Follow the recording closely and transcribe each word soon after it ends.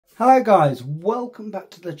Hello guys, welcome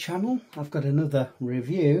back to the channel. I've got another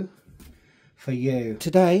review for you.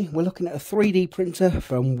 Today we're looking at a 3D printer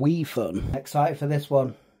from WEEFUN. Excited for this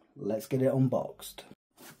one? Let's get it unboxed.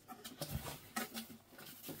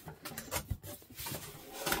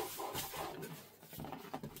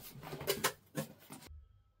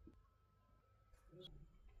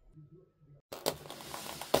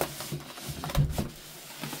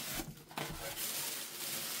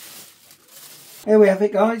 Here we have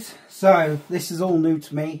it guys. So this is all new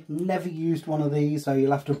to me, never used one of these, so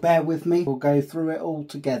you'll have to bear with me. We'll go through it all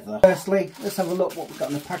together. Firstly, let's have a look what we've got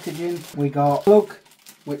in the packaging. We got a plug,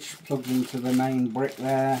 which plugs into the main brick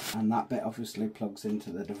there, and that bit obviously plugs into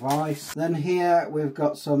the device. Then here we've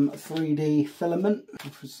got some 3D filament.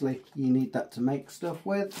 Obviously you need that to make stuff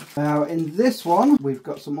with. Now in this one we've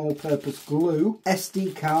got some all-purpose glue,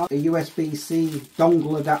 SD card, a USB-C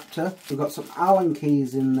dongle adapter. We've got some Allen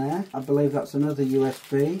keys in there. I believe that's another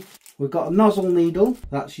USB. We've got a nozzle needle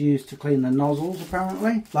that's used to clean the nozzles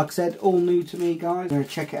apparently. Like I said, all new to me guys. I'm going to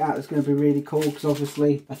check it out. It's going to be really cool because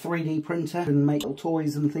obviously a 3D printer can make little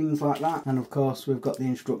toys and things like that. And of course we've got the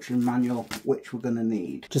instruction manual which we're going to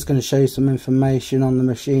need. Just going to show you some information on the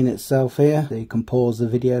machine itself here. So you can pause the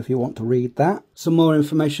video if you want to read that. Some more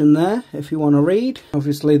information there if you want to read.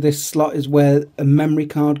 Obviously this slot is where a memory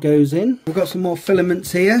card goes in. We've got some more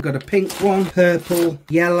filaments here. We've got a pink one, purple,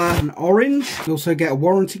 yellow and orange. You also get a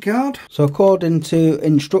warranty card. So according to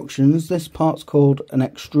instructions, this part's called an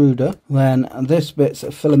extruder. Then this bit's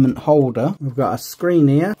a filament holder. We've got a screen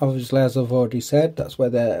here. Obviously, as I've already said, that's where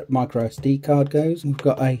the micro SD card goes. We've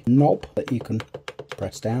got a knob that you can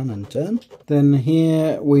press down and turn. Then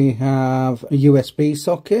here we have a USB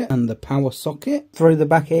socket and the power socket. Through the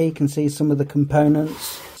back here you can see some of the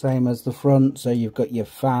components. Same as the front, so you've got your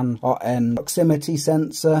fan, hot end, proximity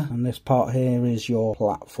sensor, and this part here is your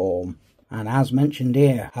platform. And as mentioned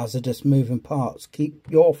here, hazardous moving parts, keep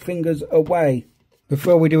your fingers away.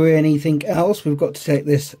 Before we do anything else, we've got to take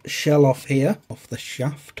this shell off here, off the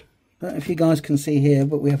shaft. I don't know if you guys can see here,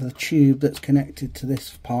 but we have the tube that's connected to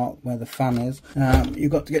this part where the fan is.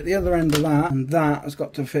 You've got to get the other end of that, and that has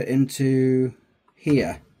got to fit into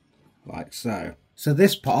here, like so. So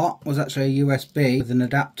this part was actually a USB with an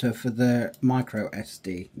adapter for the micro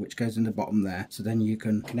SD, which goes in the bottom there. So then you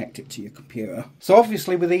can connect it to your computer. So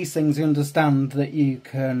obviously with these things, you understand that you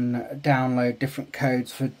can download different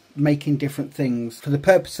codes for making different things. For the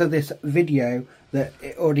purpose of this video, that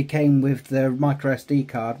it already came with the micro SD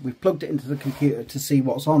card, we've plugged it into the computer to see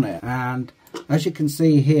what's on it. And as you can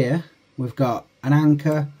see here, we've got an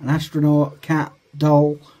anchor, an astronaut, cat,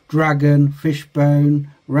 doll, dragon,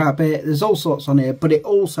 fishbone, rabbit, there's all sorts on here, but it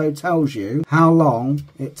also tells you how long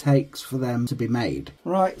it takes for them to be made.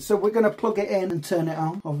 Right, so we're going to plug it in and turn it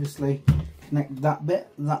on. Obviously connect that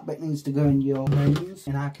bit needs to go in your mains,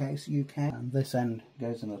 in our case UK, and this end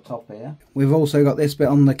goes in the top here. We've also got this bit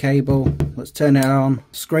on the cable. Let's turn it on.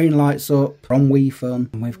 Screen lights up from WEEFUN,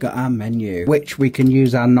 and we've got our menu which we can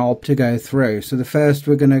use our knob to go through. So the first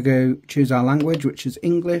we're going to go choose our language, which is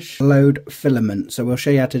English, load filament. So we'll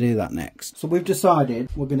show you how to do that next. So we've decided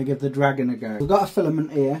we're going to give the dragon a go. We've got a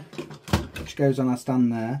filament here which goes on our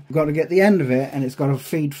stand there. We've got to get the end of it and it's got to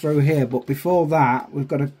feed through here, but before that we've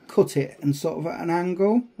got to cut it and sort of at an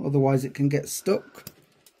angle, otherwise it can get stuck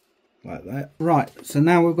like that. Right, so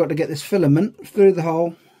now we've got to get this filament through the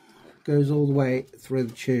hole, goes all the way through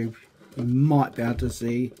the tube. You might be able to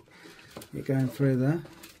see it going through there.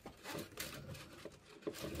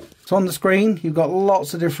 So on the screen you've got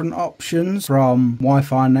lots of different options, from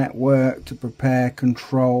Wi-Fi network to prepare,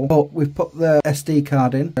 control, but we've put the SD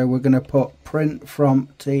card in, so we're going to put print from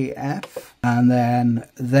TF, and then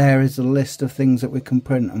there is a list of things that we can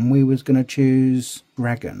print, and we was going to choose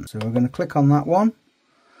dragon. So we're going to click on that one,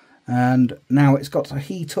 and now it's got to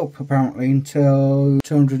heat up apparently until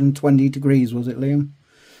 220 degrees, was it Liam?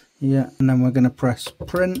 Yeah, and then we're going to press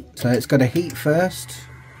print. So it's got to heat first.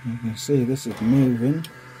 You can see this is moving.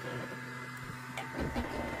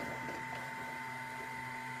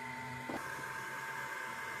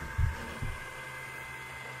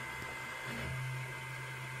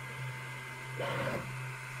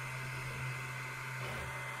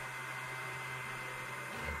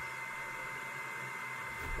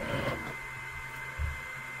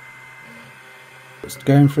 It's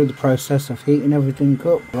going through the process of heating everything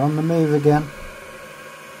up. We're on the move again.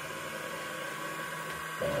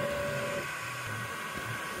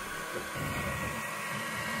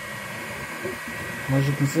 As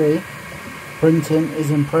you can see, printing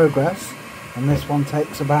is in progress, and this one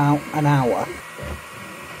takes about an hour.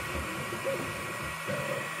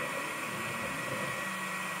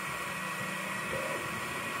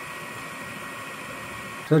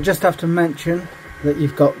 So I just have to mention that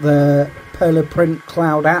you've got the Polar Print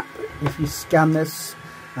Cloud app if you scan this,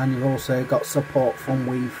 and you've also got support from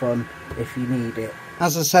WEEFUN if you need it.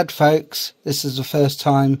 As I said, folks, this is the first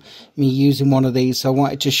time me using one of these, so I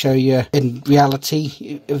wanted to show you in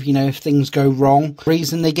reality if, you know, if things go wrong. The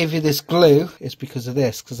reason they give you this glue is because of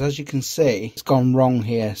this, because as you can see, it's gone wrong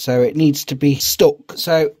here, so it needs to be stuck.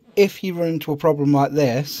 So if you run into a problem like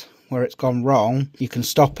this, where it's gone wrong, you can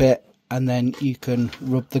stop it and then you can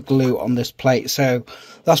rub the glue on this plate. So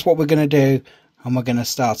that's what we're going to do, and we're going to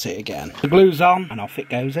start it again. The glue's on and off it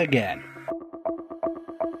goes again.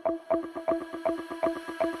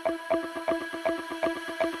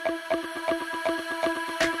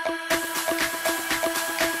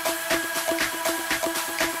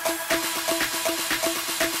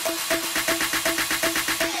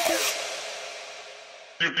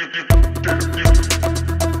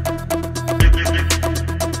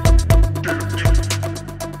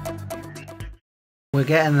 We're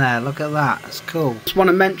getting there, look at that, it's cool. Just want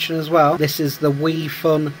to mention as well, this is the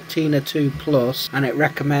WEEFUN Tina2 PLUS, and it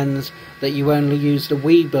recommends that you only use the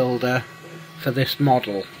Wii Builder for this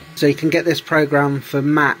model. So you can get this program for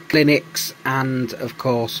Mac, Linux, and of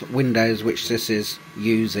course Windows, which this is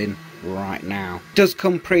using right now. It does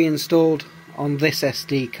come pre-installed on this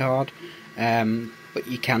SD card, but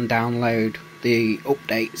you can download the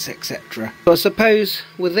updates, etc. So I suppose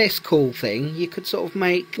with this cool thing, you could sort of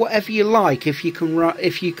make whatever you like if you can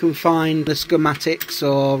find the schematics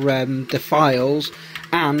or the files,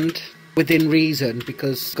 and within reason,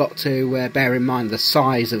 because you've got to bear in mind the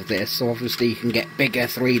size of this. So obviously you can get bigger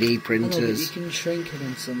 3D printers. Oh, you can shrink it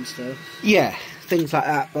and some stuff. Yeah, things like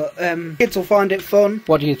that. But kids will find it fun.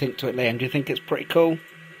 What do you think to it, Liam? Do you think it's pretty cool?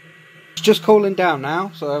 It's just cooling down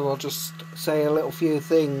now, so I'll just say a little few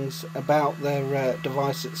things about their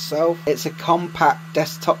device itself. It's a compact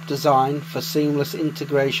desktop design for seamless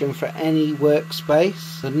integration for any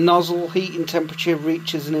workspace. The nozzle heating temperature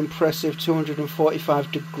reaches an impressive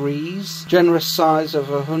 245 degrees. Generous size of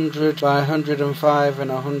 100 by 105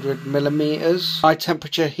 and 100 millimeters. High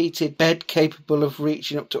temperature heated bed capable of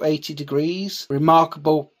reaching up to 80 degrees.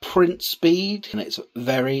 Remarkable print speed, and it's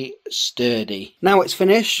very sturdy. Now it's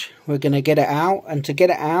finished, we're going to get it out, and to get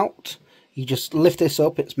it out you just lift this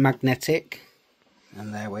up, it's magnetic,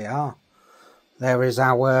 and there we are. There is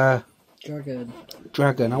our dragon.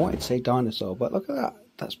 I wanted to say dinosaur, but look at that,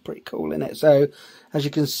 that's pretty cool, isn't it? So as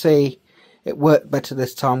you can see, it worked better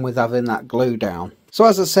this time with having that glue down. So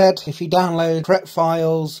as I said, if you download prep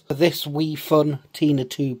files for this WEEFUN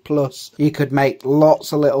Tina2 PLUS, you could make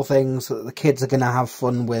lots of little things that the kids are going to have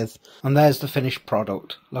fun with. And there's the finished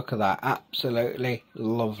product. Look at that, absolutely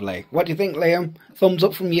lovely. What do you think, Liam? Thumbs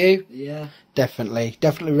up from you? Yeah. Definitely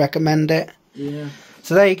recommend it. Yeah.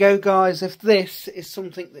 So there you go, guys. If this is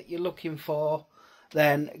something that you're looking for,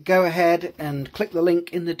 then go ahead and click the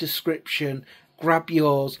link in the description. Grab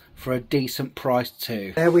yours for a decent price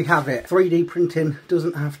too. There we have it. 3D printing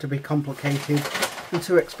doesn't have to be complicated and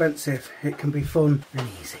too expensive. It can be fun and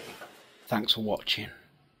easy. Thanks for watching.